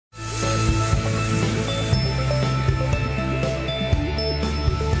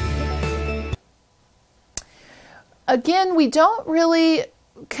Again, we don't really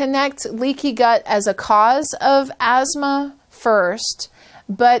connect leaky gut as a cause of asthma first,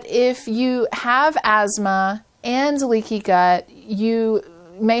 but if you have asthma and leaky gut, you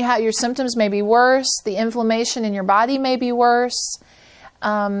may have, your symptoms may be worse, the inflammation in your body may be worse.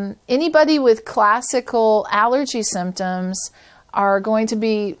 Anybody with classical allergy symptoms are going to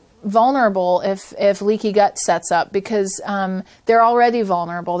be vulnerable if leaky gut sets up, because they're already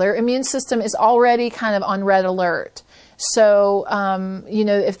vulnerable. Their immune system is already kind of on red alert. So, you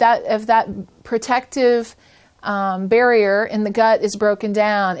know, if that protective barrier in the gut is broken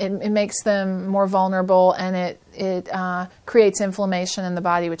down, it makes them more vulnerable, and it creates inflammation in the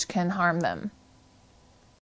body, which can harm them.